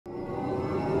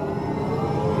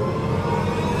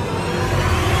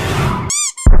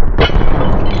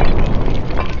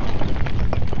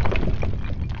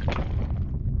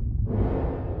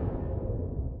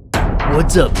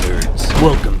What's up, nerds?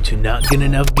 Welcome to Not Good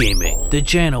Enough Gaming, the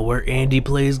channel where Andy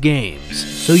plays games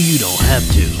so you don't have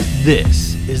to.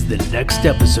 This is the next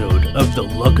episode of the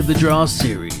Luck of the Draw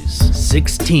series.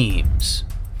 6 teams,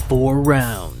 4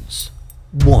 rounds,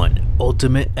 1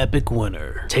 ultimate epic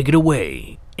winner. Take it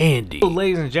away, Andy. Hello,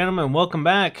 ladies and gentlemen, welcome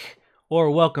back,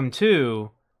 or welcome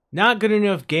to Not Good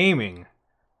Enough Gaming.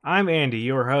 I'm Andy,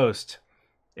 your host,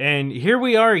 and here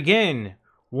we are again.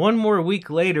 One more week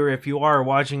later, if you are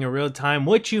watching in real time,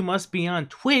 which you must be on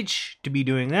Twitch to be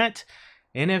doing that.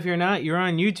 And if you're not, you're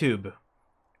on YouTube.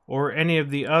 Or any of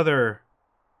the other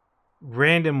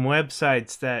random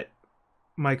websites that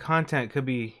my content could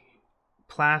be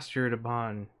plastered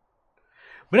upon.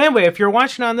 But anyway, if you're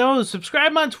watching on those,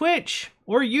 subscribe on Twitch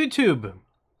or YouTube.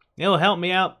 It'll help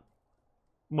me out,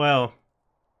 well,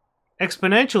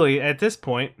 exponentially at this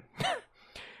point.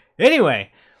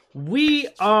 Anyway. We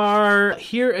are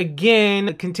here again,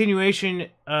 a continuation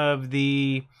of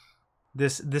the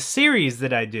series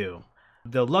that I do,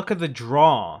 the Luck of the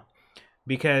Draw,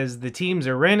 because the teams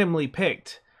are randomly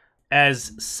picked.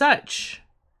 As such,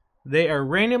 they are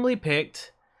randomly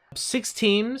picked, 6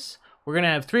 teams. We're going to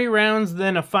have 3 rounds,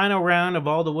 then a final round of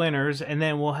all the winners, and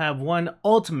then we'll have one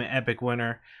ultimate epic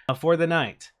winner for the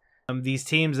night. These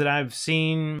teams that I've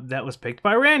seen that was picked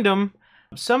by random.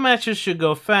 Some matches should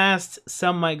go fast,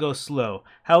 some might go slow.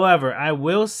 However, I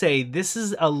will say this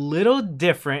is a little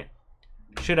different,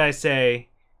 should I say,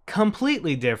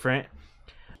 completely different.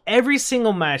 Every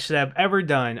single match that I've ever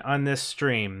done on this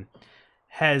stream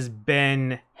has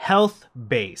been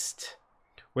health-based,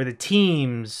 where the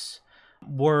teams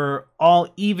were all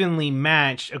evenly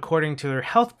matched according to their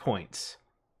health points,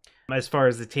 as far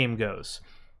as the team goes.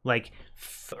 Like,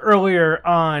 earlier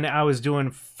on, I was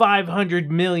doing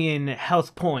 500 million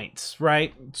health points,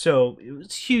 right? So it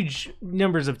was huge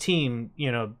numbers of team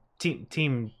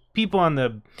people on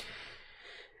the.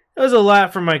 It was a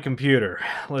lot for my computer.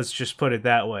 Let's just put it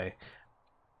that way.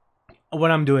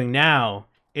 What I'm doing now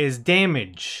is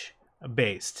damage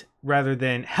based rather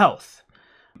than health,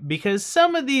 because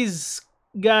some of these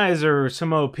guys are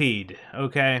some OP'd.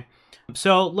 Okay,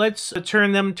 so let's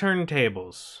turn them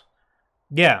turntables.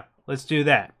 Yeah, let's do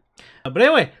that. But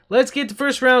anyway, let's get the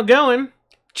first round going.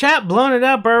 Chat blown it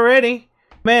up already.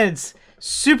 Man, it's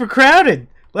super crowded.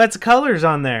 Lots of colors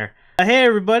on there. Hey,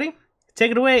 everybody.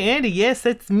 Take it away, Andy. Yes,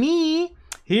 that's me.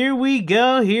 Here we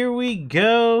go. Here we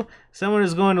go. Someone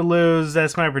is going to lose.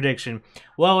 That's my prediction.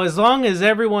 Well, as long as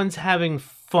everyone's having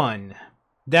fun,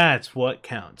 that's what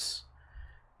counts.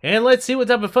 And let's see what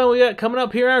type of fun we got coming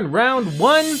up here on round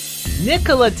 1.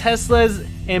 Nikola Tesla's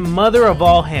and Mother of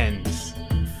All Hens.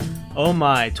 Oh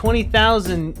my,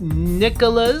 20,000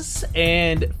 Nikolas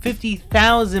and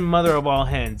 50,000 Mother of All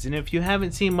Hens. And if you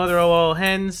haven't seen Mother of All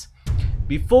Hens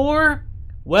before,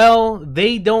 well,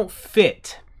 they don't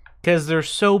fit because they're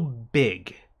so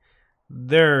big.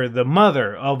 They're the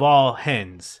mother of all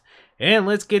hens. And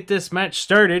let's get this match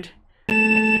started.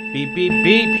 Beep, beep,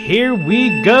 beep. Here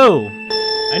we go.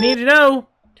 I need to know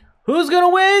who's going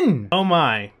to win. Oh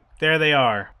my, there they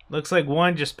are. Looks like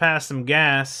one just passed some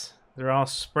gas. They're all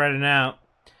spreading out.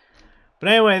 But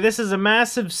anyway, this is a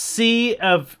massive sea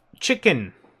of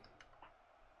chicken.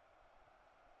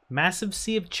 Massive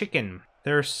sea of chicken.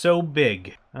 They're so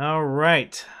big. All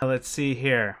right, let's see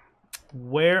here.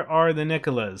 Where are the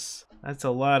Nikolas? That's a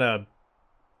lot of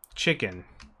chicken.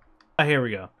 Oh, here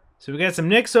we go. So we got some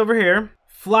Nicks over here.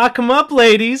 Flock them up,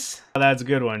 ladies. Oh, that's a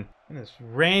good one. And this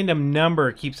random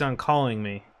number keeps on calling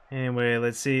me. Anyway,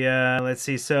 let's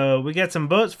see. So we got some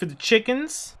votes for the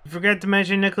chickens. I forgot to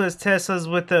mention Nikola Tesla's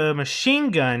with a machine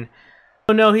gun.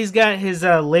 Oh no, he's got his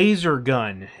laser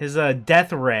gun, his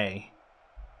death ray.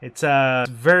 It's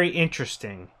very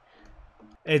interesting.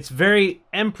 It's very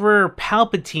Emperor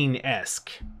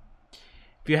Palpatine-esque.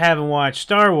 If you haven't watched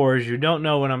Star Wars, you don't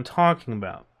know what I'm talking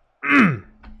about.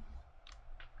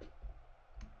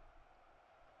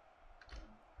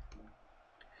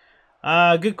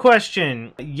 Good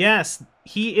question. Yes,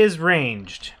 he is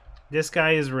ranged. This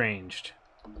guy is ranged.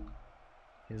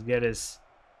 He's got his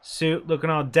suit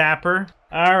looking all dapper.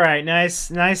 Alright,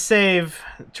 nice save,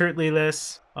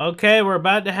 Turtlyless. Okay, we're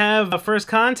about to have a first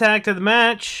contact of the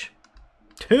match.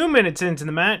 2 minutes into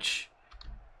the match.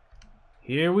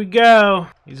 Here we go.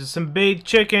 These are some big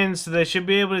chickens, so they should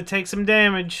be able to take some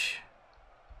damage.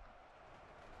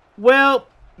 Well,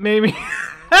 maybe...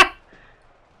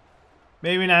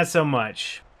 Maybe not so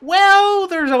much. Well,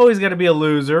 there's always got to be a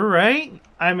loser, right?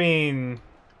 I mean,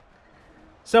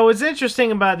 so what's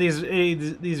interesting about these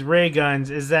ray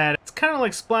guns is that it's kind of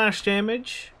like splash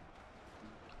damage.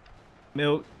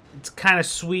 It's kind of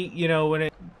sweet, you know, when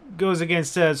it goes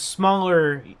against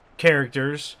smaller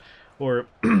characters, or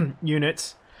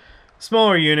units,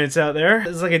 smaller units out there.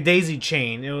 It's like a daisy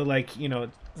chain. It would like, you know,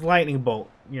 lightning bolt,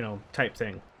 you know, type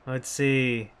thing. Let's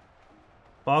see.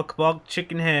 Bulk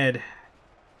chicken head.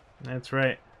 That's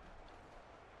right.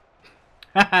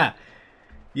 Haha.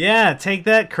 Yeah, take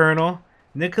that, Colonel.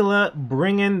 Nikola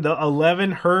bringing the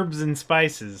 11 herbs and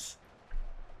spices.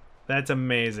 That's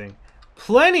amazing.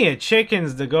 Plenty of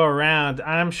chickens to go around.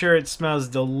 I'm sure it smells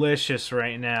delicious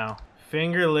right now.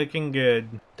 Finger licking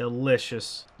good.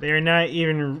 Delicious. They're not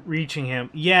even reaching him.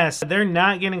 Yes, they're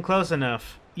not getting close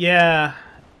enough. Yeah,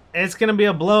 it's gonna be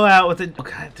a blowout with it. Oh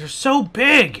God, they're so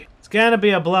big. It's gonna be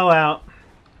a blowout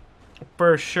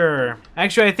for sure.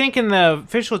 Actually, I think in the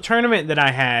official tournament that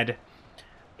I had,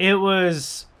 it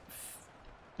was,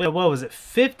 what was it,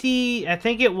 50, I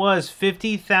think it was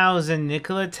 50,000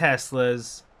 Nikola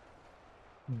Teslas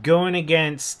going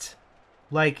against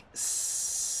like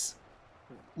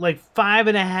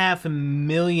 5.5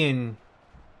 million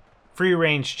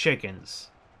free-range chickens.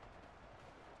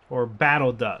 Or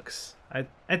battle ducks. I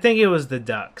think it was the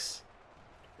ducks.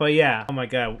 But yeah, oh my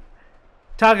god.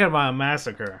 Talking about a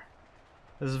massacre.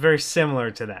 This is very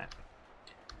similar to that.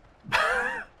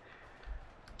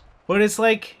 But it's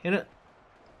like, you know,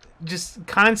 just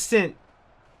constant,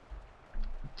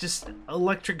 just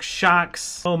electric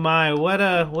shocks. Oh my, what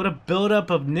a buildup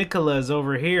of Nikolas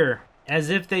over here. As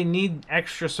if they need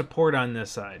extra support on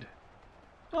this side.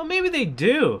 Well, maybe they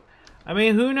do. I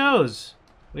mean, who knows?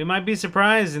 We might be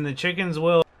surprised and the chickens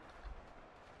will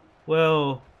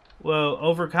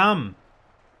overcome.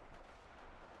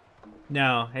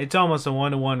 No, it's almost a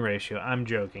 1-to-1 ratio. I'm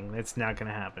joking. That's not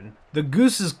gonna happen. The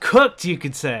goose is cooked, you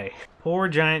could say. Poor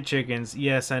giant chickens.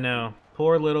 Yes, I know.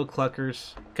 Poor little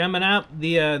cluckers. Coming up,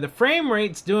 the frame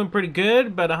rate's doing pretty good,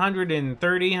 about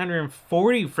 130,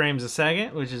 140 frames a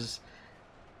second, which is,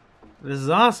 this is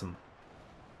awesome.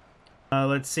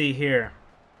 Let's see here.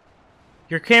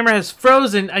 Your camera has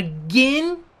frozen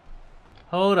again?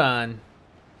 Hold on.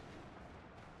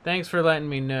 Thanks for letting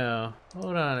me know.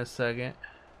 Hold on a second.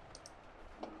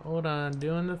 Hold on,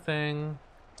 doing the thing.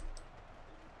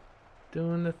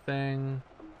 Doing the thing.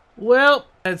 Well,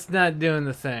 that's not doing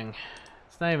the thing.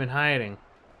 It's not even hiding.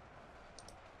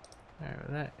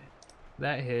 Alright,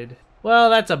 that hid.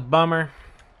 Well, that's a bummer.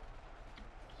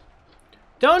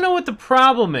 Don't know what the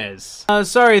problem is.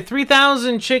 Sorry,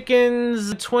 3,000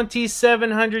 chickens,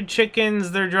 2,700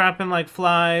 chickens. They're dropping like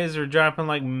flies or dropping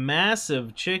like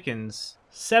massive chickens.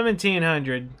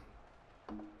 1,700.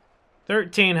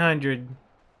 1,300.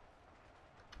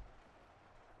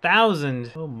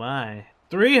 1,000. Oh my.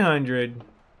 300.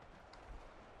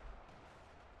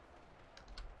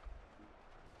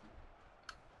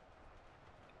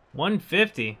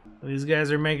 150. These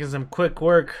guys are making some quick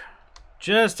work.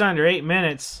 Just under 8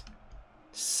 minutes.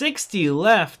 60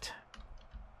 left.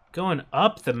 Going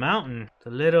up the mountain. The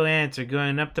little ants are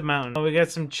going up the mountain. Oh, we got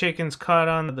some chickens caught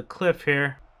on the cliff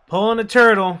here. Pulling a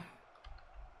turtle.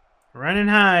 Run and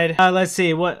hide. Let's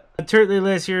see what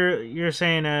Turtlyless you're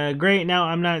saying. Great. Now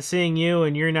I'm not seeing you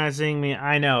and you're not seeing me.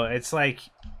 I know. It's like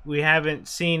we haven't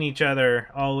seen each other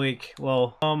all week.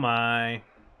 Well, oh my.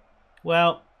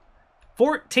 Well,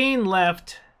 14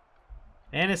 left,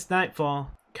 and it's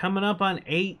nightfall. Coming up on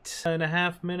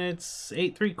 8.5 minutes,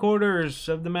 8 3/4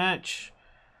 of the match.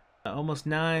 Almost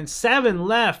 9. 7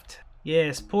 left.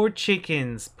 Yes, poor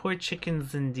chickens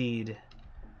indeed.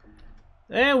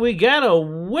 And we got a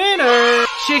winner!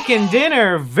 Chicken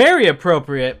dinner, very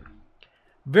appropriate.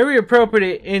 Very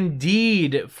appropriate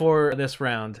indeed for this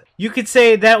round. You could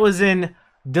say that was in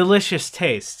delicious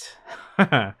taste.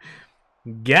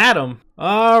 Got him.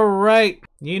 All right.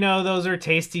 You know, those are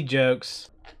tasty jokes.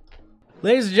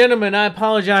 Ladies and gentlemen, I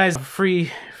apologize for you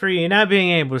not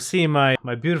being able to see my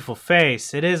beautiful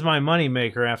face. It is my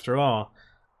moneymaker after all.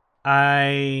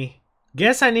 I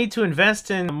guess I need to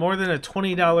invest in more than a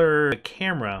 $20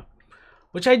 camera,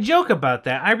 which I joke about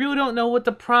that. I really don't know what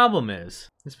the problem is.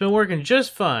 It's been working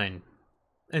just fine.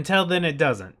 Until then it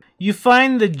doesn't. You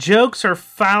find the jokes are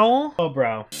foul? Oh,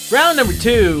 bro. Round number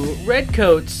 2,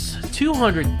 Redcoats,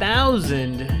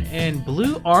 200,000, and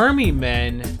Blue Army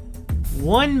Men,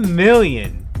 1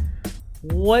 million.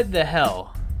 What the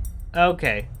hell?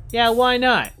 Okay. Yeah, why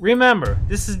not? Remember,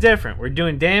 this is different. We're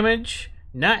doing damage,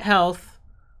 not health.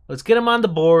 Let's get them on the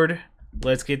board.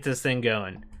 Let's get this thing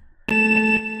going.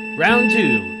 Round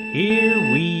 2. Here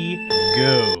we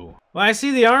go. Well, I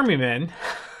see the Army Men.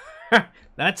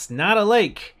 That's not a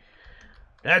lake.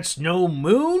 That's no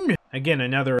moon. Again,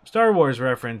 another Star Wars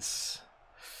reference.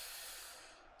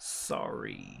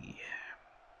 Sorry.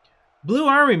 Blue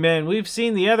Army Men, we've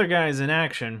seen the other guys in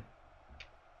action.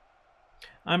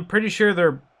 I'm pretty sure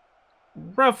they're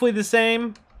roughly the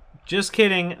same. Just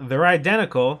kidding. They're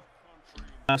identical.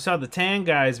 I saw the tan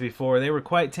guys before. They were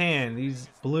quite tan. These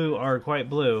blue are quite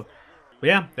blue. But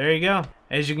yeah, there you go.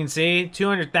 As you can see,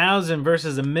 200,000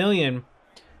 versus 1,000,000.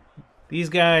 These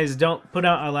guys don't put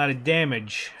out a lot of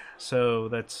damage. So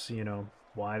that's, you know,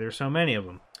 why there's so many of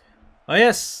them. Oh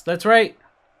yes, that's right.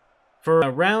 For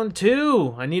round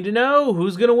 2, I need to know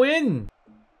who's going to win.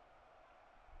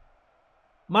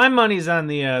 My money's on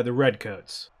the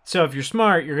redcoats. So if you're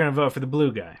smart, you're going to vote for the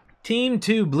blue guy. Team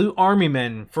 2 Blue Army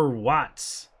Men for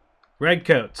Watts.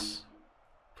 Redcoats.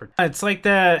 It's like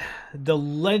the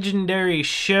legendary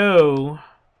show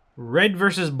Red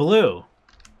versus Blue.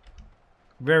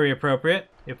 Very appropriate.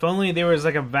 If only there was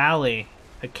like a valley,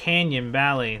 a canyon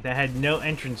valley that had no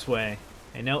entranceway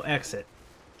and no exit.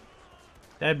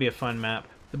 That'd be a fun map.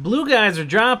 The blue guys are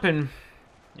dropping,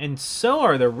 and so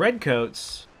are the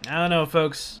redcoats. I don't know,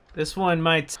 folks. This one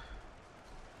might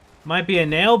be a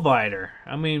nail biter.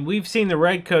 I mean, we've seen the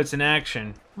redcoats in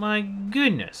action. My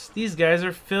goodness, these guys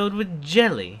are filled with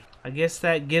jelly. I guess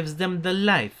that gives them the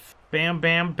life. Bam,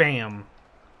 bam, bam.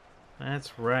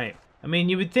 That's right. I mean,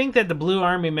 you would think that the blue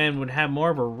army men would have more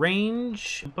of a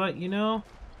range, but you know,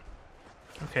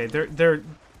 okay,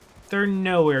 they're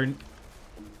nowhere.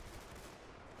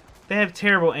 They have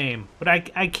terrible aim, but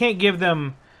I can't give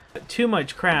them too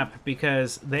much crap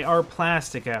because they are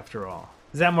plastic after all.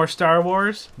 Is that more Star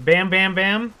Wars? Bam, bam,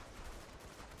 bam?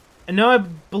 No, I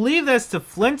believe that's the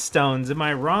Flintstones. Am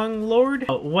I wrong, Lord?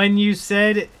 When you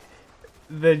said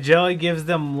the jelly gives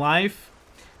them life?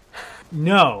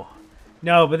 No.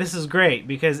 No, but this is great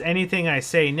because anything I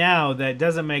say now that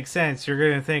doesn't make sense, you're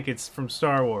going to think it's from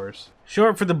Star Wars.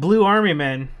 Short for the Blue Army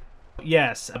Men.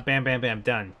 Yes, bam, bam, bam,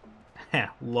 done. Heh,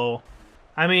 lol.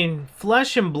 I mean,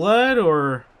 flesh and blood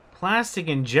or plastic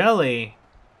and jelly.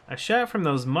 A shot from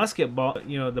those musket ball,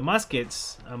 you know, the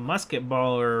muskets, a musket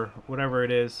ball or whatever it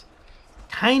is.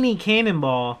 Tiny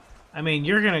cannonball. I mean,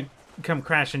 you're going to come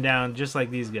crashing down just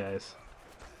like these guys.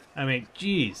 I mean,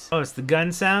 jeez. Oh, it's the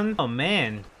gun sound? Oh,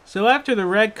 man. So after the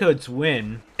redcoats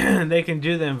win, they can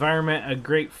do the environment a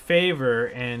great favor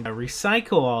and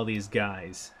recycle all these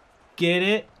guys. Get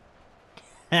it?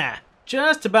 Ha!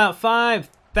 Just about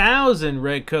 5,000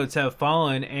 redcoats have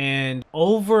fallen, and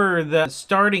over the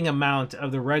starting amount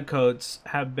of the redcoats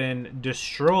have been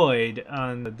destroyed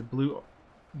on the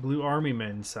blue army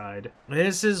men side.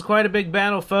 This is quite a big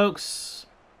battle, folks.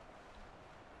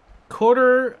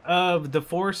 Quarter of the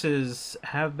forces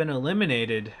have been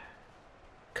eliminated.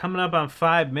 Coming up on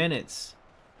 5 minutes.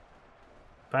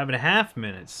 5.5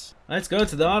 minutes. Let's go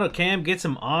to the auto cam, get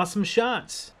some awesome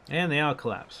shots. And they all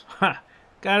collapse. Ha!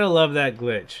 Gotta love that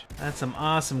glitch. That's some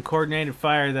awesome coordinated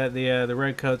fire that the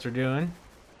redcoats are doing.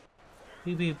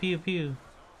 Pew pew pew pew.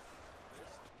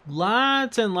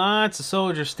 Lots and lots of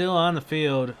soldiers still on the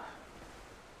field.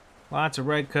 Lots of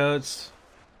redcoats.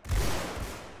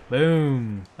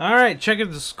 Boom. Alright, check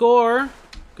out the score.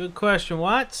 Good question,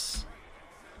 Watts.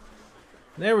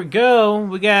 There we go.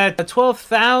 We got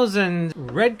 12,000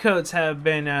 redcoats have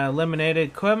been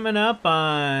eliminated. Coming up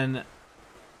on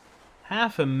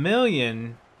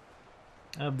 500,000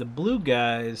 of the blue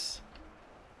guys.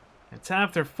 It's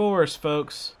half their force,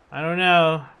 folks. I don't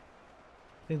know.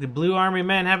 I think the blue army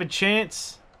men have a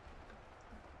chance.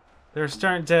 They're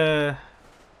starting to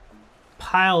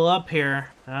pile up here.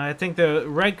 I think the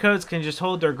redcoats can just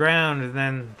hold their ground and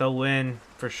then they'll win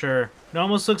for sure. It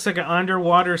almost looks like an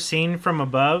underwater scene from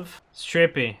above. It's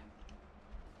trippy.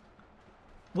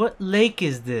 What lake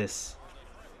is this?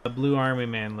 A blue army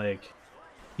man lake.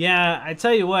 Yeah, I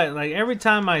tell you what, like every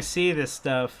time I see this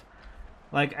stuff,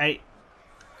 like I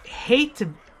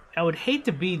would hate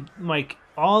to be like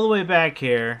all the way back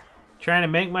here, trying to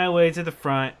make my way to the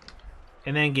front,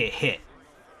 and then get hit.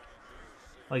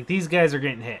 Like these guys are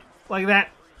getting hit. Like that,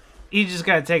 he just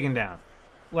got taken down.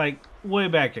 Like way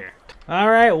back here.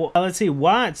 Alright, well, let's see,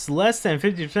 Watts, less than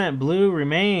 50% blue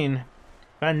remain.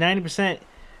 About 90%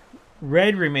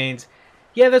 red remains.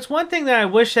 Yeah, that's one thing that I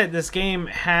wish that this game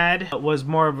had was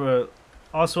more of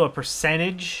also a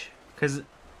percentage, because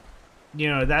you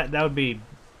know that would be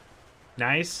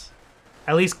nice.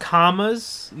 At least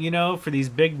commas, you know, for these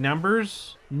big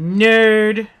numbers.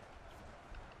 Nerd.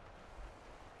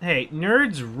 Hey,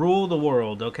 nerds rule the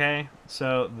world, okay?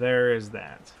 So there is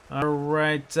that.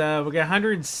 Alright, we got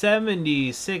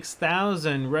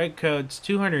 176,000 redcoats,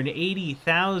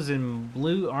 280,000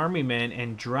 blue army men,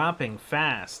 and dropping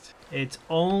fast. They're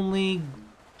only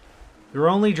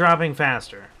dropping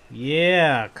faster.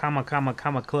 Yeah, comma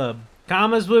club.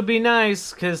 Commas would be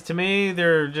nice, because to me,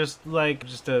 they're just like,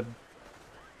 a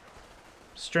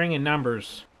string of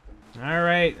numbers.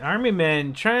 Alright, army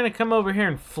men trying to come over here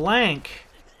and flank.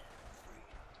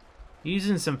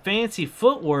 Using some fancy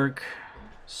footwork.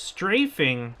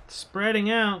 Strafing. Spreading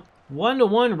out.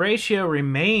 1-to-1 ratio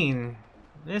remain.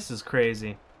 This is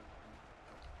crazy.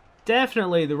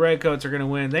 Definitely the Redcoats are going to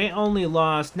win. They only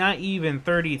lost not even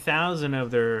 30,000 of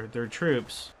their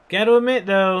troops. Got to admit,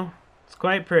 though, it's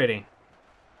quite pretty.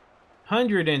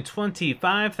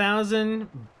 125,000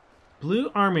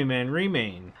 blue army men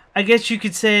remain. I guess you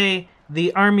could say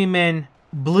the army men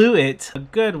blew it. A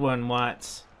good one,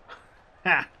 Watts.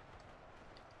 Ha!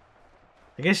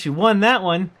 I guess you won that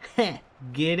one.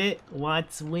 Get it?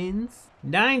 Watts wins.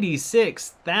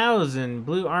 96,000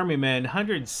 blue army men,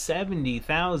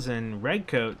 170,000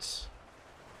 redcoats.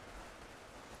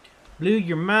 Blew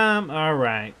your mom. All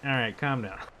right, calm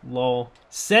down. Lol.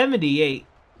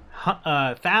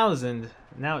 78,000.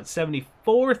 Now it's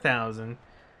 74,000.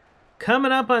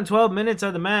 Coming up on 12 minutes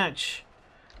of the match,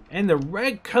 and the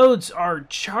redcoats are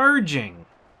charging.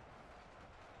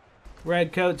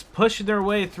 Redcoats pushing their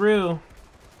way through.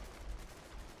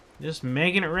 Just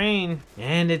making it rain.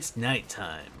 And it's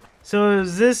nighttime. So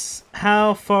is this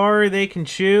how far they can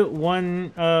shoot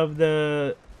one of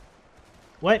the...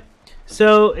 What?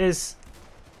 So is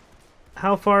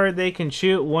how far they can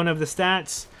shoot one of the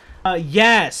stats?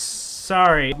 Yes.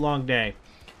 Sorry. Long day.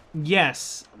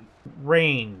 Yes.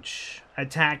 Range.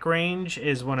 Attack range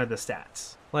is one of the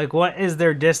stats. Like, what is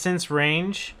their distance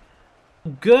range?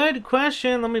 Good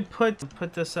question. Let me put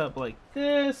this up like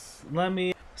this.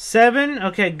 7?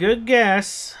 Okay, good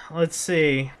guess. Let's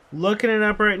see. Looking it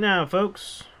up right now,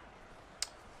 folks.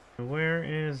 Where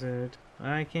is it?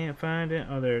 I can't find it.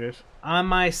 Oh, there it is. On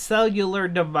my cellular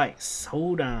device.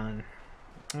 Hold on.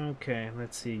 Okay,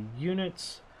 let's see.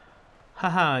 Units.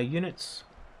 Haha, units.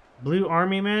 Blue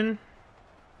army men.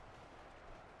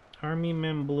 Army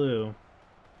men blue.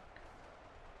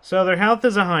 So their health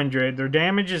is 100. Their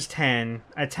damage is 10.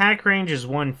 Attack range is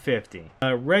 150.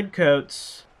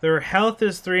 Redcoats. Their health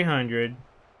is 300.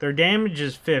 Their damage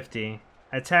is 50.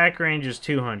 Attack range is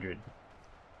 200.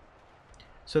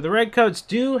 So the Redcoats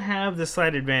do have the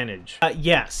slight advantage.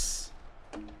 Yes.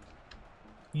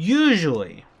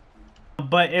 Usually.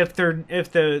 But if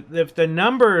the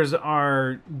numbers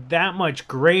are that much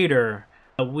greater,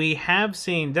 we have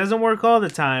seen, doesn't work all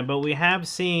the time, but we have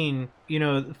seen, you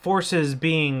know, forces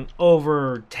being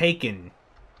overtaken,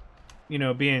 you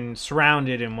know, being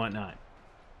surrounded and whatnot.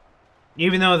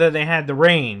 Even though that they had the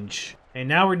range. And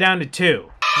now we're down to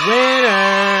 2.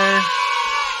 Winner!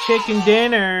 Chicken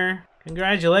dinner!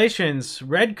 Congratulations,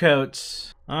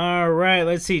 Redcoats. Alright,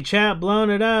 let's see. Chat blowing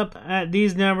it up. At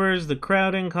these numbers, the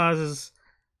crowding causes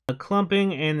a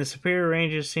clumping and the superior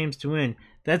ranges seems to win.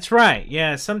 That's right.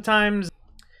 Yeah, sometimes...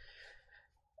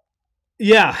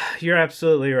 Yeah, you're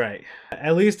absolutely right.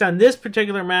 At least on this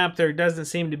particular map, there doesn't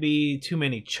seem to be too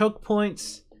many choke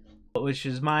points, which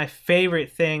is my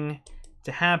favorite thing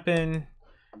to happen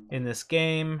in this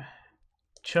game.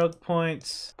 Choke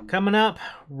points. Coming up,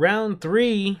 round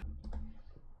 3.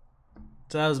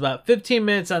 So that was about 15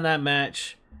 minutes on that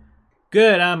match.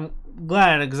 Good, I'm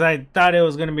glad, because I thought it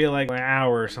was going to be like an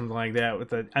hour or something like that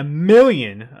with a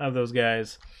million of those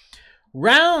guys.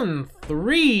 Round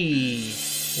 3.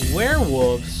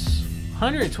 Werewolves,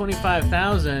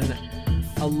 125,000.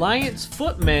 Alliance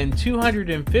Footmen,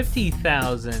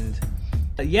 250,000.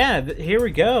 Yeah, here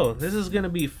we go. This is going to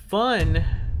be fun.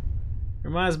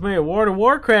 Reminds me of World of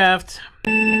Warcraft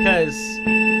because,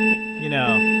 you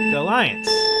know, the Alliance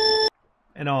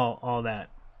and all that.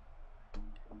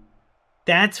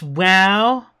 That's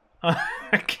WoW. Oh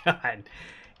my god.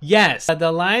 Yes, the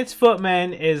Alliance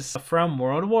Footman is from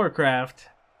World of Warcraft.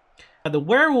 The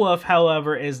Werewolf,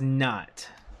 however, is not.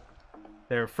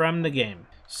 They're from the game.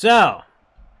 So,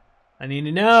 I need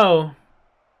to know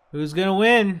who's going to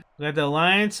win. We got the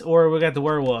Alliance or we got the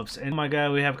Werewolves. And oh my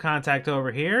god, we have contact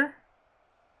over here.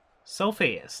 So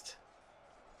fast.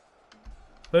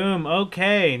 Boom.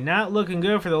 Okay. Not looking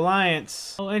good for the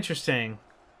Alliance. Oh, interesting.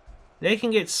 They can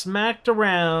get smacked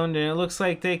around, and it looks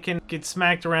like they can get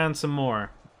smacked around some more.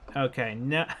 Okay.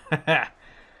 No.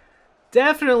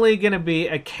 Definitely going to be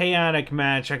a chaotic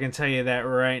match. I can tell you that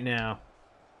right now.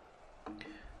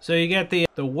 So you get the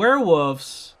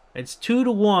Werewolves. It's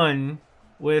 2-to-1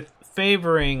 with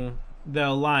favoring the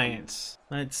Alliance.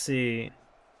 Let's see.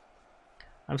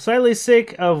 I'm slightly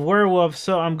sick of Werewolves,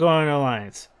 so I'm going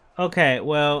Alliance. Okay,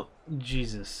 well,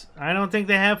 Jesus. I don't think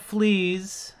they have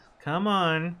fleas. Come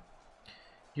on.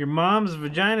 Your mom's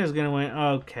vagina is going to win.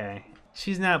 Okay.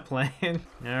 She's not playing.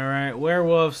 Alright,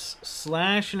 Werewolves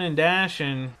slashing and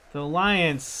dashing. The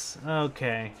Alliance.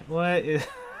 Okay. What is...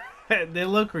 They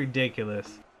look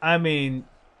ridiculous. I mean,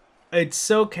 it's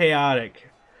so chaotic.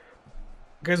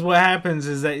 Because what happens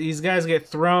is that these guys get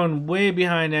thrown way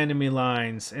behind enemy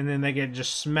lines, and then they get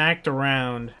just smacked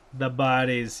around the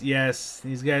bodies. Yes,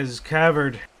 these guys are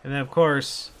covered. And then, of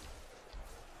course,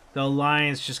 the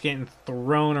Alliance just getting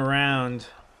thrown around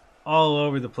all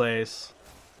over the place.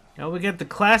 Now we got the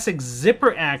classic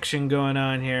zipper action going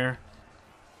on here.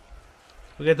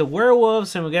 We got the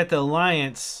Werewolves and we got the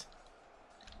Alliance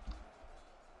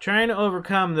trying to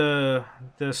overcome the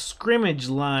scrimmage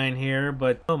line here,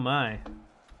 but oh my.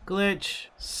 Glitch.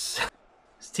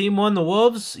 Is Team 1 the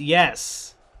Wolves?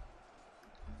 Yes.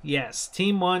 Yes,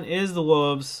 Team 1 is the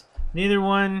Wolves. Neither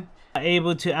one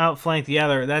able to outflank the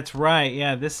other. That's right.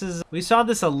 Yeah, this is, we saw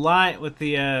this a lot with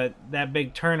the that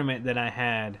big tournament that I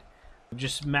had.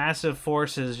 Just massive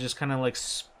forces just kind of like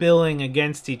spilling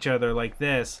against each other like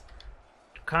this.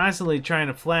 Constantly trying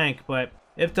to flank, but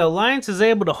if the Alliance is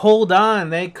able to hold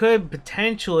on, they could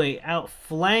potentially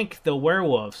outflank the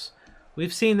Werewolves.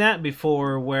 We've seen that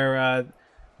before where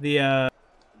the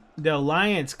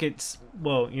Alliance gets,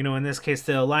 well, you know, in this case,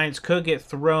 the Alliance could get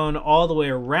thrown all the way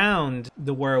around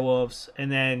the Werewolves,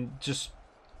 and then just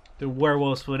the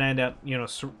Werewolves would end up, you know,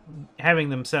 having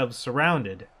themselves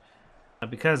surrounded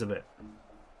because of it.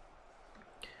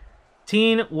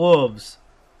 Teen Wolves.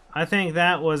 I think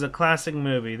that was a classic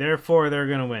movie, therefore they're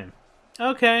going to win.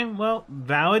 Okay, well,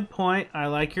 valid point. I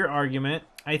like your argument.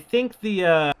 I think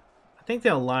the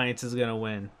Alliance is going to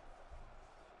win.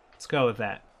 Let's go with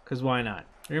that, because why not?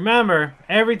 Remember,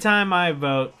 every time I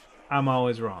vote, I'm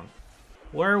always wrong.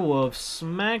 Werewolves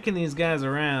smacking these guys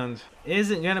around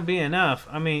isn't going to be enough.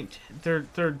 I mean,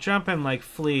 they're jumping like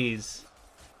fleas.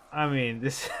 I mean,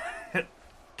 this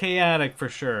chaotic for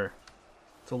sure.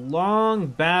 It's a long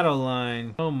battle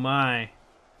line. Oh my.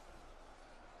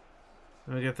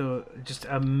 We got just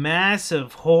a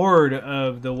massive horde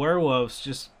of the Werewolves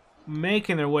just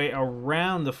making their way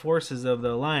around the forces of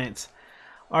the Alliance.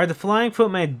 Are the Flying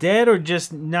Footmen dead or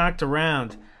just knocked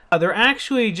around? They're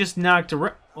actually just knocked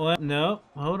around. Well, no,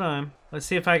 hold on. Let's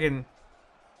see if I can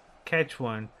catch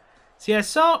one. See, I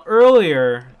saw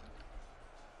earlier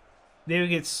they would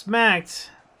get smacked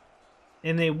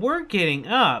and they were getting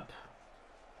up.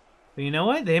 But you know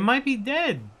what? They might be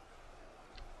dead.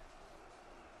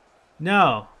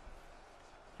 No.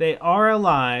 They are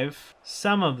alive.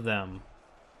 Some of them.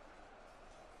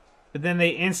 But then they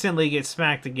instantly get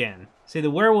smacked again. See,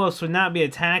 the Werewolves would not be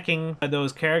attacking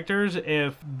those characters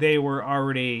if they were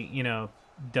already, you know,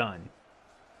 done.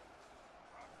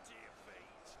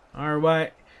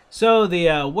 Alright. So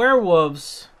the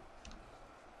Werewolves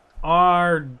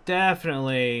are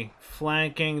definitely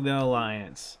flanking the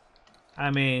Alliance. I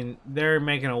mean, they're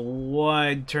making a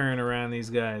wide turn around these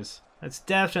guys. That's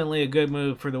definitely a good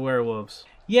move for the Werewolves.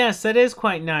 Yes, that is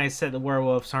quite nice that the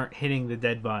Werewolves aren't hitting the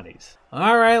dead bodies.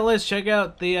 Alright, let's check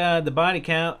out the body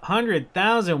count.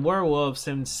 100,000 Werewolves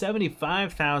and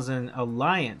 75,000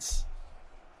 Alliance.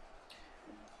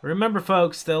 Remember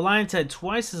folks, the Alliance had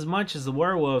twice as much as the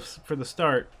Werewolves for the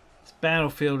start. This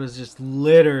battlefield is just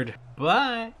littered,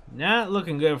 but not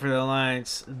looking good for the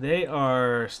Alliance. They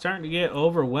are starting to get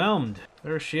overwhelmed.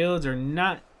 Their shields are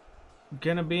not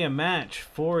gonna be a match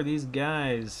for these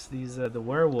guys, the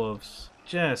Werewolves.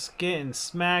 Just getting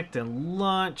smacked and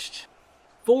launched.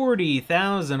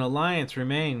 40,000 Alliance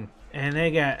remain, and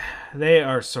they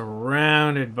are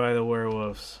surrounded by the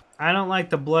Werewolves. I don't like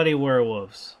the bloody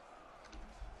Werewolves.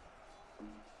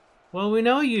 Well, we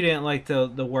know you didn't like the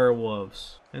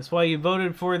Werewolves. That's why you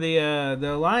voted for the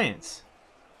Alliance.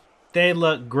 They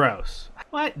look gross.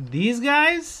 What? These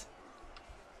guys?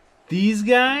 These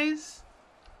guys?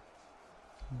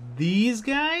 These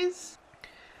guys?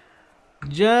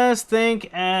 Just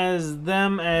think as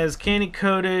them as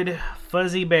candy-coated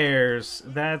fuzzy bears.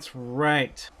 That's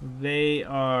right. They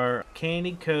are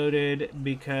candy-coated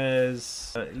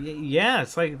because, yeah,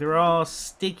 it's like they're all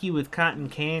sticky with cotton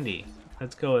candy.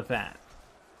 Let's go with that.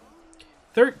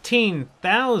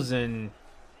 13,000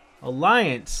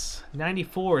 Alliance,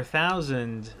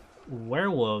 94,000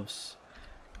 Werewolves,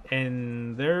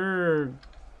 and they're,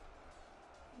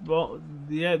 well,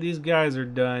 yeah, these guys are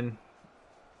done.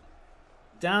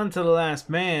 Down to the last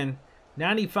man,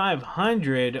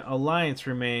 9,500 Alliance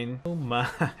remain. Oh my.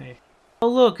 Oh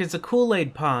look, it's a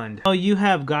Kool-Aid pond. Oh, you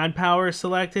have God Power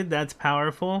selected? That's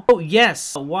powerful. Oh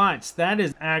yes, Watts, that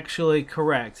is actually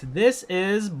correct. This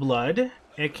is blood.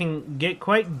 It can get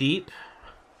quite deep.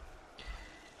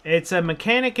 It's a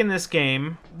mechanic in this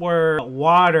game where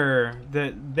water,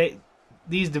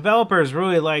 these developers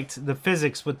really liked the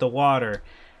physics with the water.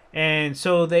 And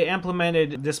so they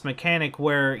implemented this mechanic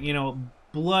where, you know,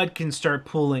 blood can start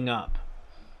pooling up.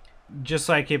 Just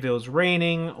like if it was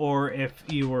raining or if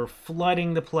you were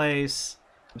flooding the place.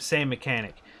 Same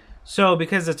mechanic. So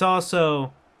because it's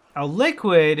also a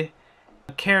liquid,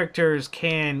 characters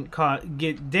can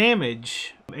get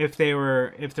damage if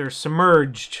they're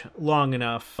submerged long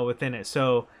enough within it.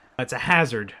 So it's a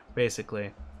hazard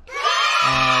basically.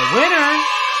 Winner,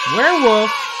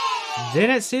 Werewolf.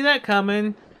 Didn't see that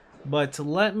coming, but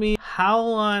let me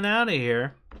howl on out of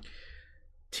here.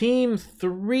 Team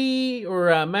 3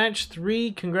 or match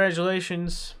 3,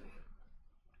 congratulations.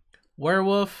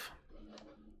 Werewolf,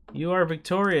 you are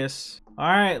victorious. All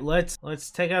right, let's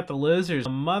take out the losers.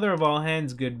 Mother of all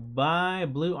hens, goodbye.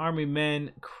 Blue army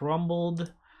men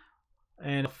crumbled,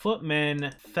 and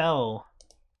Footman fell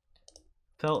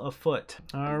afoot.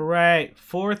 All right,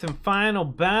 4th and final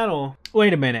battle.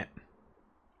 Wait a minute,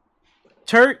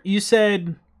 Turt, you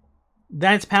said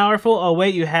that's powerful. Oh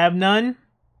wait, you have none.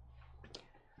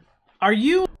 Are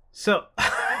you so?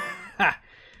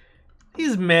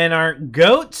 These men aren't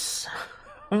goats.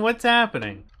 What's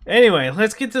happening? Anyway,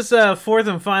 let's get this 4th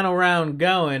and final round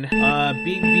going.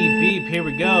 Beep, beep, beep. Here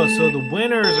we go. So the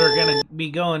winners are going to be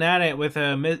going at it with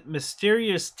a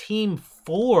mysterious Team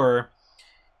 4.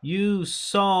 You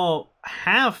saw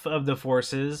half of the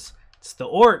forces. It's the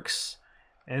orcs.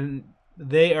 And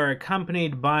they are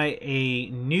accompanied by a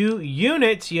new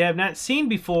unit you have not seen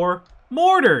before.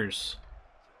 Mortars.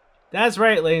 That's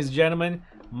right, ladies and gentlemen.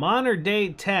 Modern day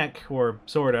tech, or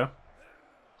sorta.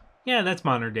 Yeah, that's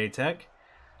modern day tech.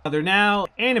 They're now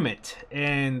animate,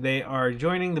 and they are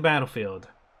joining the battlefield.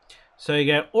 So you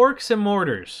got orcs and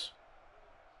mortars.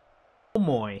 Oh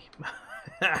boy.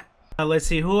 Let's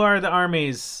see, who are the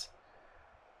armies?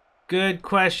 Good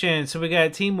question. So we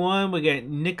got Team 1, we got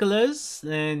Nikola's,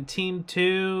 and Team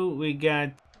 2, we got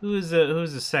who's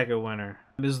the second winner?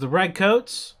 There's the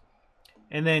Redcoats,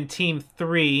 and then Team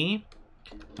 3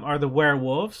 are the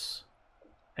Werewolves,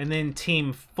 and then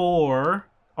Team 4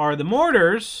 are the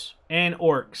Mortars and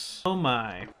Orcs. Oh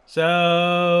my. So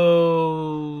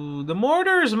the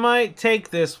Mortars might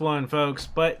take this one, folks,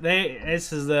 but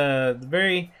this is the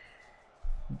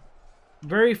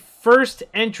very first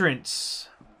entrance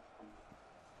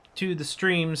to the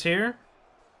streams here.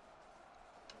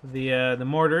 The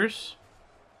Mortars.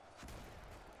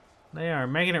 They are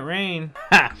making it rain.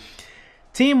 Ha!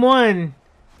 Team 1,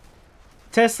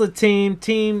 Tesla team,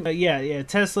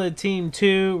 Tesla team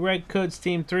 2, Redcoats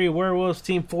team 3, Werewolves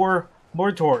team 4,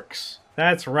 Mortorks.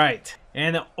 That's right.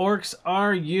 And the orcs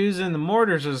are using the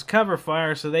mortars as cover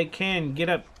fire, so they can get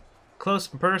up close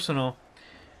and personal.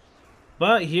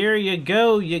 But here you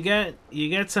go, you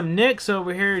got some nicks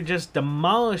over here just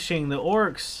demolishing the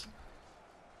orcs.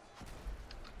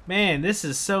 Man, this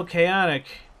is so chaotic.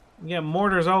 You got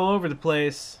mortars all over the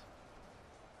place.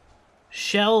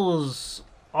 Shells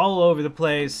all over the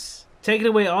place. Taking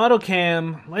away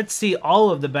autocam. Let's see all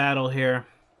of the battle here.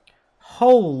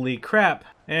 Holy crap.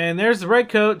 And there's the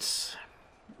Redcoats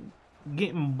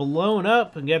getting blown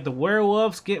up. And got the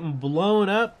Werewolves getting blown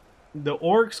up. The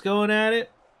Orcs going at it.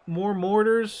 More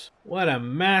mortars. What a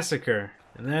massacre.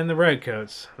 And then the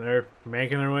Redcoats. They're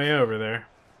making their way over there.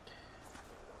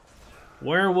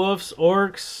 Werewolves,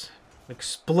 Orcs,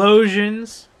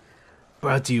 explosions.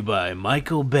 Brought to you by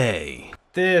Michael Bay.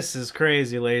 This is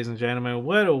crazy, ladies and gentlemen.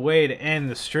 What a way to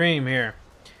end the stream here.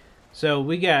 So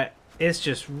we got, it's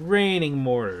just raining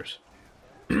mortars.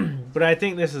 But I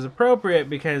think this is appropriate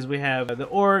because we have the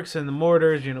orcs and the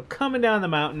mortars, you know, coming down the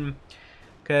mountain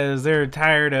because they're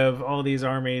tired of all these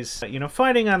armies, you know,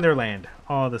 fighting on their land.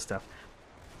 All this stuff.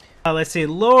 Let's see,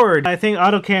 Lord. I think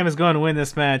Autocam is going to win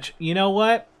this match. You know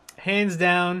what? Hands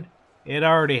down, it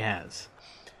already has.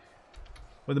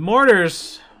 With the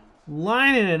mortars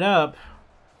lining it up,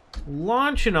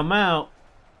 launching them out,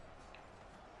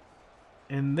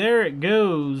 and there it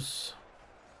goes.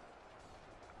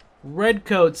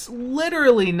 Redcoats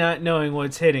literally not knowing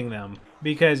what's hitting them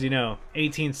because, you know,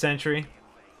 18th century.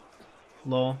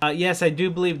 Lol. Yes, I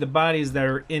do believe the bodies that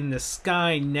are in the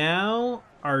sky now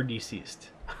are deceased.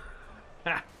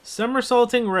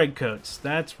 Somersaulting Redcoats,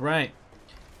 that's right.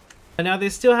 Now they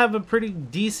still have a pretty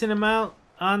decent amount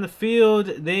on the field.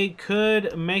 They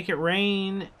could make it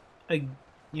rain,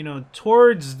 you know,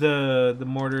 towards the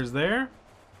mortars there.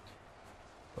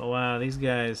 Oh wow, these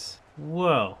guys,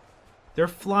 whoa, they're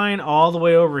flying all the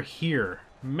way over here,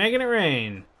 making it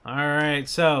rain. All right,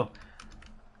 so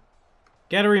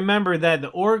got to remember that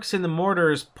the orcs and the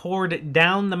mortars poured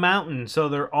down the mountain, so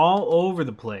they're all over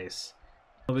the place.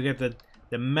 We got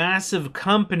the massive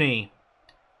company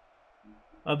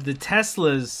of the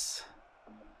Teslas,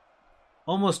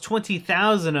 almost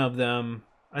 20,000 of them.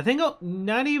 I think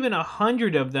not even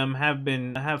 100 of them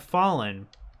have fallen.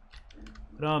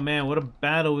 But oh man, what a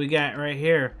battle we got right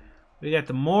here. We got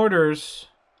the mortars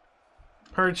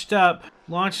perched up,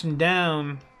 launching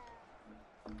down.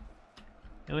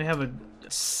 And we have a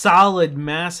solid,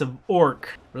 massive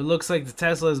orc. It looks like the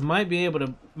Teslas might be able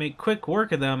to make quick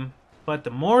work of them, but the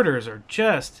mortars are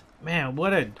just, man,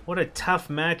 what a tough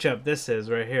matchup this is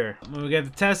right here. We got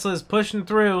the Teslas pushing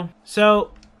through.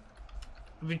 So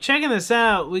if you're checking this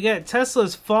out, we got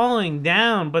Teslas falling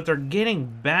down, but they're getting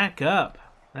back up.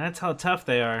 That's how tough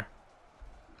they are.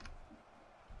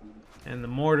 And the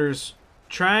mortars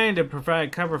trying to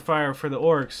provide cover fire for the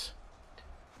orcs.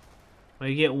 But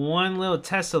you get one little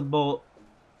Tesla bolt,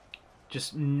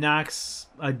 just knocks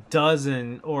a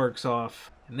dozen orcs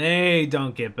off. And they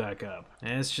don't get back up.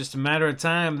 And it's just a matter of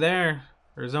time there.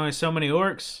 There's only so many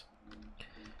orcs.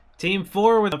 Team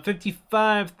 4 with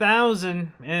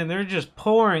 55,000. And they're just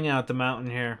pouring out the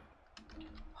mountain here.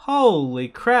 Holy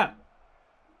crap.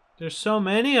 There's so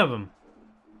many of them.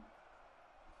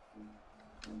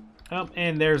 Oh,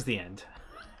 and there's the end.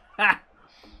 Ha!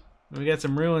 We got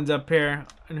some ruins up here.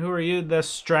 And who are you? The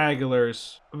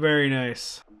stragglers. Very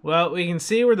nice. Well, we can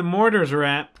see where the mortars are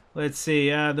at. Let's see.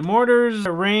 The mortars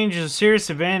range is a serious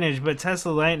advantage, but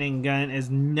Tesla Lightning Gun is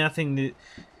nothing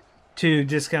to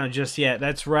discount just yet.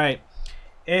 That's right.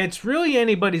 It's really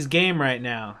anybody's game right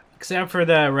now, except for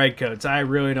the Redcoats. I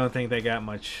really don't think they got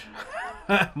much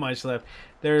left.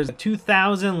 There's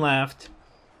 2,000 left,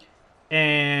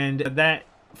 and that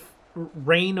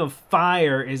rain of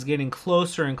fire is getting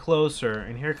closer and closer.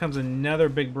 And here comes another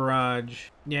big barrage.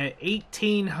 Yeah,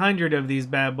 1,800 of these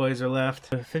bad boys are left.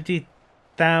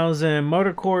 50,000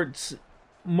 motor orcs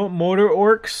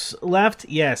left.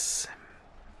 Yes.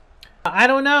 I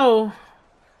don't know,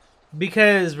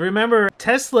 because remember,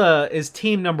 Tesla is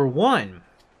team number 1,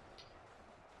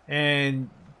 and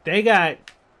they got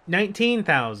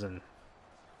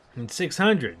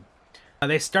 19,600.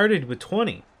 They started with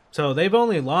 20. So they've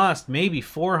only lost maybe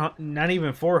 400, not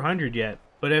even 400 yet.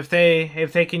 But if they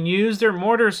can use their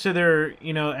mortars to their,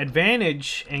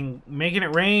 advantage and making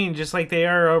it rain just like they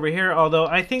are over here, although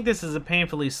I think this is a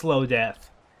painfully slow death.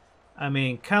 I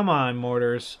mean, come on,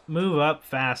 mortars, move up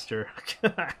faster.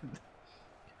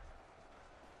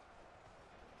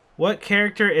 What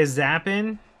character is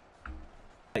zapping?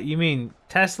 You mean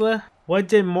Tesla? What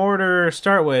did mortar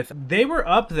start with? They were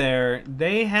up there.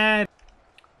 They had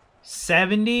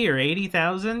 70 or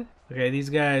 80,000. Okay, these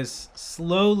guys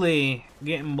slowly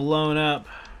getting blown up.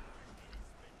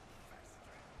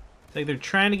 It's like they're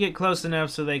trying to get close enough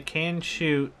so they can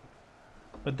shoot,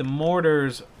 but the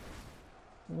mortars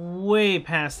way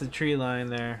past the tree line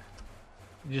there,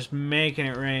 just making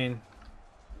it rain.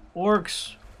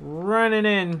 Orcs running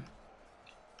in.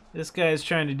 This guy's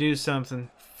trying to do something.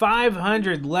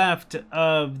 500 left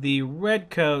of the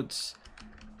Redcoats.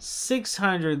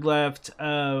 600 left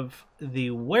of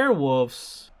the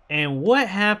Werewolves. And what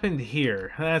happened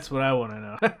here? That's what I want to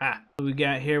know. What we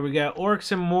got here? We got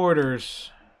orcs and mortars.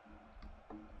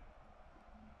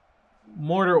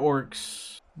 Mortar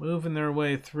orcs moving their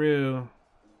way through.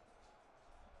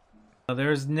 Oh,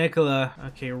 there's Nikola.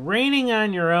 Okay, raining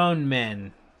on your own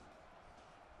men.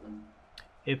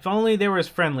 If only there was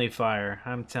friendly fire,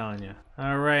 I'm telling you.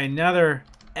 Alright, another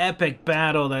epic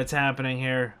battle that's happening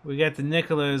here. We got the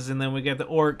Nikolas and then we got the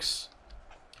orcs.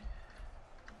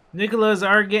 Nikolas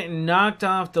are getting knocked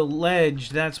off the ledge.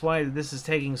 That's why this is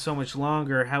taking so much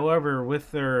longer. However,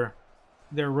 with their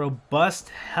robust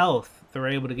health, they're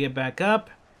able to get back up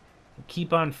and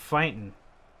keep on fighting.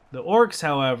 The orcs,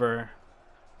 however,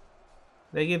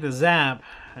 they get the zap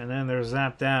and then they're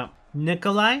zapped out.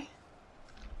 Nikola?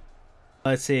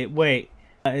 Let's see. Wait,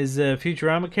 is a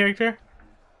Futurama character?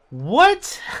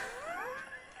 What?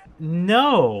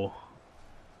 No.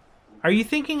 Are you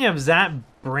thinking of Zap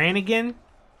Brannigan?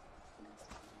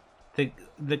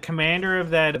 The commander of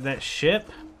that ship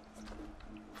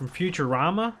from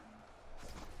Futurama?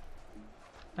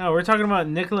 No, we're talking about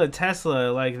Nikola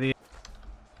Tesla, like the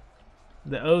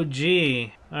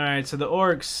OG. All right, so the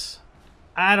orcs.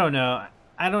 I don't know.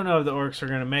 I don't know if the orcs are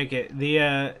gonna make it.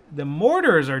 The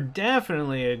mortars are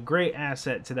definitely a great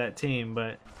asset to that team,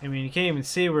 but I mean, you can't even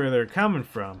see where they're coming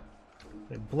from.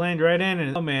 They blend right in,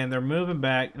 and oh man, they're moving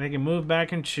back. They can move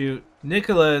back and shoot.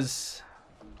 Nikola's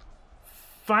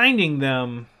finding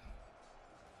them,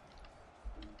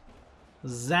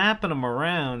 zapping them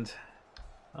around.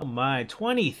 Oh my,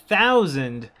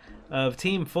 20,000 of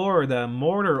Team 4, the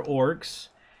Mortar Orcs,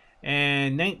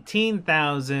 and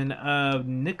 19,000 of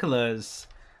Nikola's.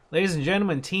 Ladies and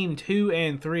gentlemen, Team 2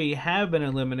 and 3 have been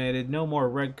eliminated. No more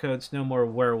Redcoats, no more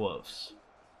Werewolves.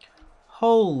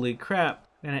 Holy crap.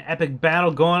 And an epic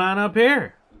battle going on up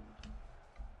here.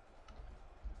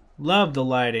 Love the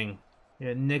lighting.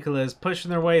 Yeah, Nikola's pushing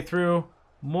their way through.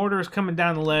 Mortars coming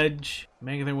down the ledge,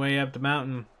 making their way up the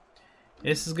mountain.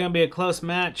 This is going to be a close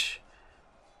match.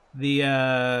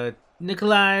 The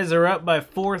Nikolais are up by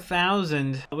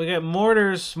 4,000. We got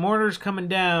mortars coming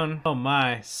down. Oh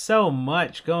my, so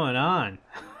much going on.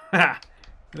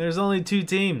 There's only 2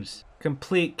 teams.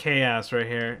 Complete chaos right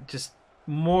here. Just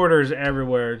mortars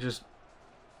everywhere. Just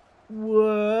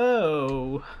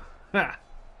whoa.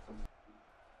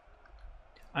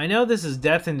 I know this is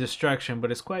death and destruction,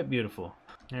 but it's quite beautiful.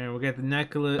 Alright, we got the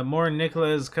Nikola, more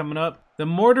Nikolas coming up. The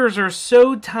mortars are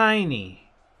so tiny.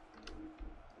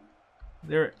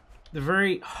 They're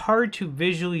very hard to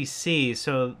visually see,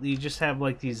 so you just have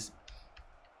like these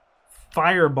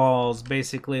fireballs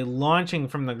basically launching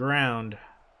from the ground.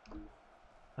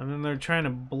 And then they're trying to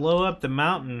blow up the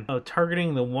mountain. Oh,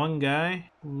 targeting the one guy?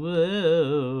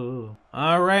 Whoa.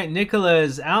 Alright,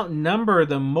 Nikolas outnumber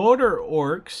the mortar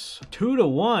orcs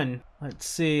 2-1. Let's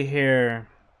see here.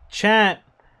 Chat.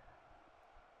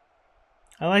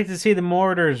 I like to see the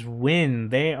mortars win.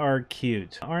 They are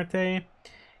cute, aren't they?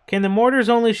 Can the mortars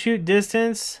only shoot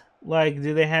distance? Like,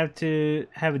 do they have to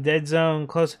have a dead zone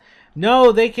close?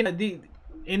 No, they can.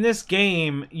 In this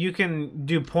game, you can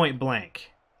do point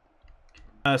blank.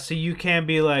 So you can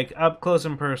be like up close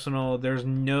and personal. There's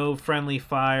no friendly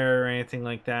fire or anything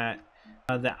like that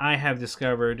that I have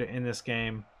discovered in this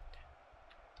game.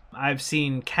 I've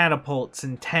seen catapults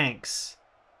and tanks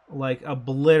like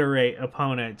obliterate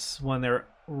opponents when they're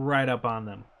right up on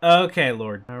them. Okay,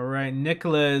 Lord. All right,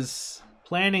 Nikola's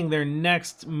planning their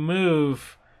next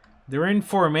move. They're in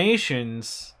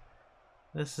formations.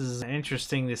 This is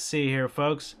interesting to see here,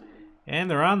 folks. And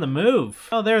they're on the move.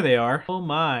 Oh, there they are. Oh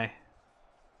my.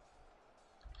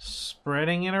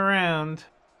 Spreading it around.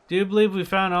 Do believe we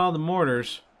found all the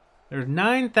mortars. There's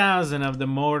 9,000 of the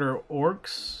mortar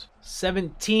orcs.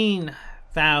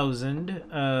 17,000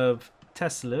 of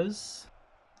Teslas.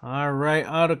 Alright,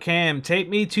 Autocam, take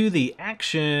me to the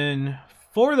action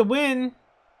for the win.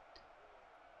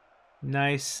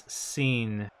 Nice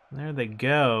scene. There they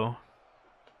go.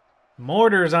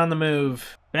 Mortars on the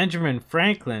move. Benjamin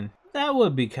Franklin. That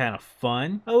would be kind of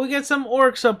fun. Oh, we got some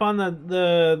orcs up on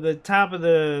the top of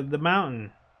the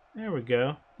mountain. There we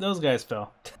go. Those guys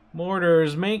fell.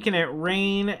 Mortars making it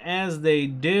rain as they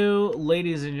do.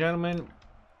 Ladies and gentlemen,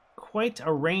 quite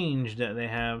a range that they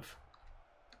have.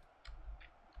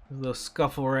 A little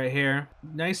scuffle right here.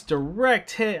 Nice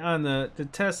direct hit on the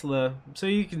Tesla. So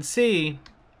you can see,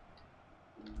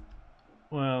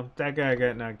 well, that guy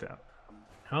got knocked out.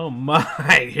 Oh my,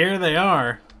 here they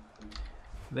are.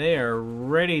 They are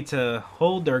ready to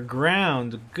hold their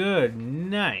ground. Good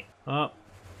night. Oh,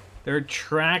 they're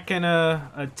tracking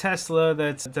a Tesla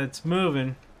that's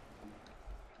moving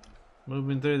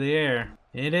through the air.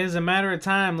 It is a matter of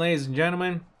time, ladies and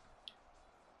gentlemen.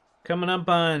 Coming up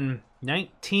on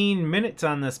 19 minutes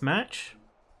on this match.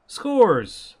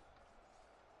 Scores.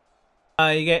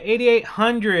 You got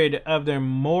 8,800 of their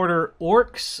mortar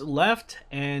orcs left,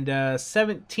 and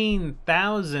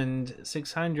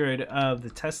 17,600 of the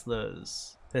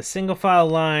Teslas. The single file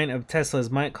line of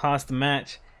Teslas might cost the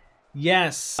match.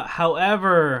 Yes,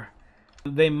 however,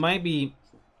 they might be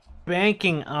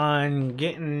banking on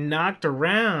getting knocked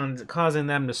around, causing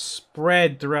them to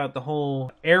spread throughout the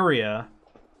whole area.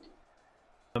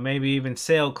 Maybe even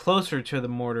sail closer to the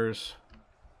mortars.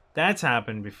 That's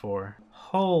happened before.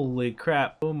 Holy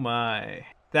crap. Oh my.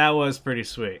 That was pretty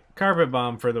sweet. Carpet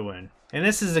bomb for the win. And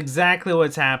this is exactly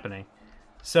what's happening.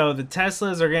 So the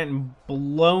Teslas are getting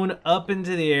blown up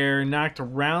into the air, knocked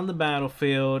around the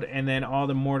battlefield, and then all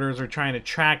the mortars are trying to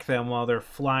track them while they're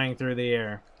flying through the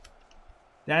air.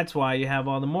 That's why you have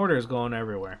all the mortars going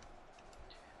everywhere.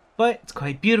 But it's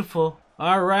quite beautiful.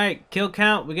 Alright, kill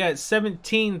count. We got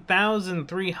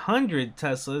 17,300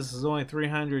 Teslas. This is only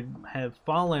 300 have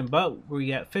fallen, but we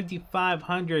got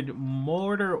 5,500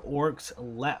 mortar orcs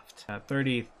left.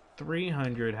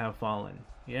 3,300 have fallen.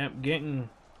 Yep, getting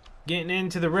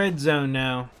into the red zone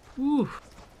now. Whew.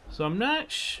 So I'm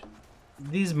not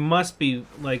these must be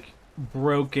like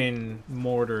broken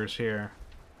mortars here.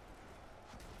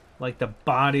 Like the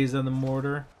bodies of the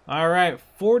mortar. Alright,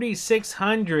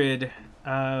 4,600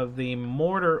 of the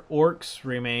mortar orcs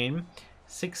remain.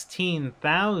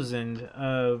 16,000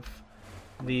 of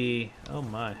the... oh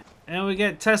my. And we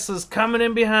got Teslas coming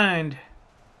in behind.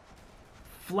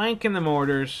 Flanking the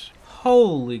mortars.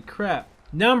 Holy crap.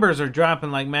 Numbers are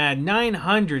dropping like mad.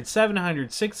 900,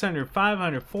 700, 600,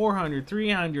 500, 400,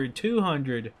 300,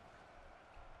 200.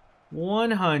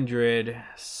 100,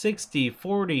 60,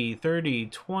 40, 30,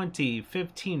 20,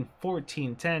 15,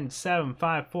 14, 10, 7,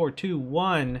 5, 4, 2,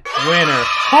 1. Winner.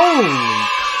 Holy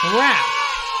crap.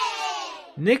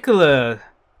 Nikola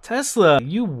Tesla,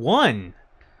 you won.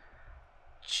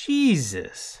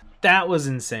 Jesus. That was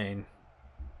insane.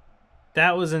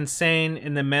 That was insane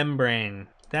in the membrane.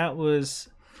 That was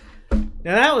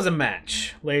a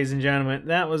match, ladies and gentlemen.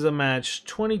 That was a match.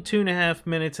 22.5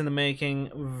 minutes in the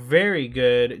making. Very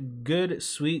good. Good,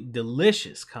 sweet,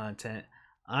 delicious content.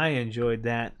 I enjoyed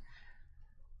that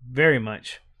very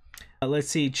much. Let's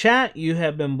see. Chat, you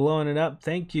have been blowing it up.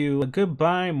 Thank you.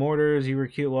 Goodbye, Mortars. You were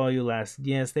cute while you lasted.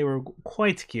 Yes, they were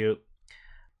quite cute.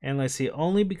 And let's see.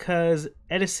 Only because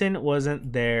Edison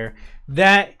wasn't there.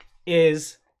 That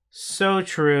is so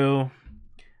true.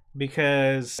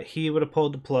 Because he would have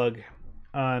pulled the plug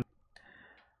on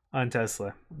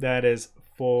Tesla. That is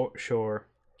for sure.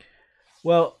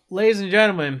 Well, ladies and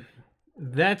gentlemen,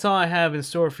 that's all I have in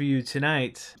store for you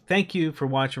tonight. Thank you for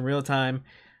watching real time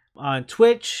on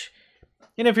Twitch.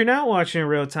 And if you're not watching in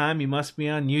real time, you must be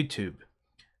on YouTube.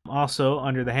 Also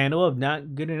under the handle of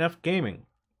Not Good Enough Gaming.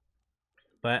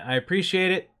 But I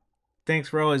appreciate it. Thanks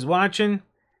for always watching.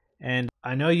 And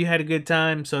I know you had a good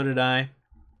time, so did I.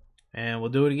 And we'll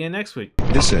do it again next week.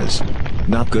 This is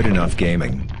Not Good Enough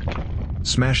Gaming.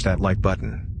 Smash that like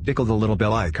button, tickle the little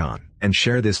bell icon, and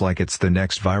share this like it's the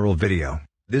next viral video.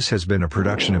 This has been a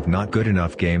production of Not Good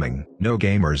Enough Gaming. No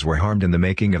gamers were harmed in the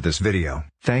making of this video.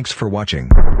 Thanks for watching.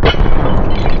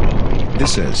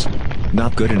 This is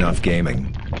Not Good Enough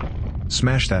Gaming.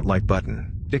 Smash that like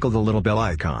button, tickle the little bell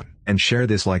icon, and share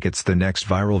this like it's the next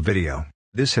viral video.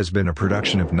 This has been a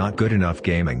production of Not Good Enough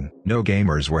Gaming. No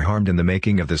gamers were harmed in the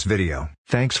making of this video.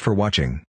 Thanks for watching.